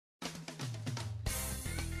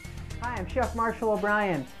Hi, I'm Chef Marshall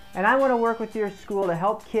O'Brien, and I want to work with your school to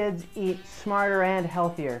help kids eat smarter and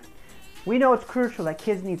healthier. We know it's crucial that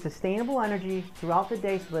kids need sustainable energy throughout the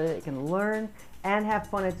day so that they can learn and have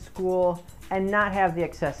fun at school and not have the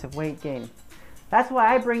excessive weight gain. That's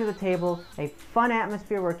why I bring to the table a fun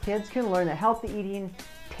atmosphere where kids can learn that healthy eating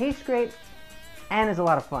tastes great and is a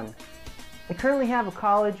lot of fun. I currently have a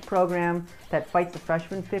college program that fights the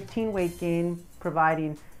freshman 15 weight gain,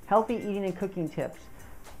 providing healthy eating and cooking tips.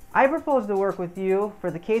 I propose to work with you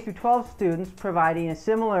for the K-12 students, providing a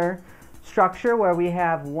similar structure where we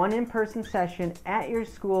have one in-person session at your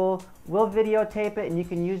school. We'll videotape it and you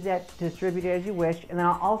can use that to distribute it as you wish. And then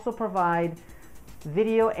I'll also provide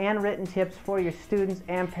video and written tips for your students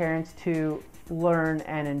and parents to learn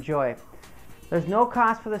and enjoy. There's no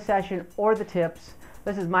cost for the session or the tips.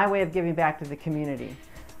 This is my way of giving back to the community.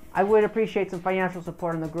 I would appreciate some financial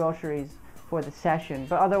support on the groceries for the session,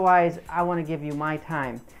 but otherwise I want to give you my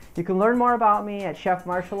time. You can learn more about me at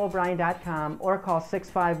chefmarshallobrien.com or call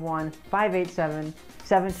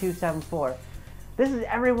 651-587-7274. This is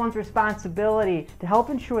everyone's responsibility to help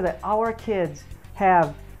ensure that our kids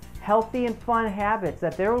have healthy and fun habits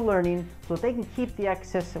that they're learning so that they can keep the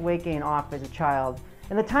excess weight gain off as a child.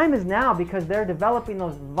 And the time is now because they're developing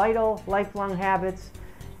those vital lifelong habits,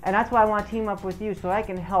 and that's why I want to team up with you so I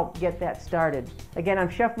can help get that started. Again, I'm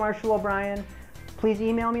Chef Marshall O'Brien. Please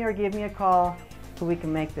email me or give me a call so we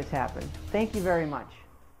can make this happen. Thank you very much.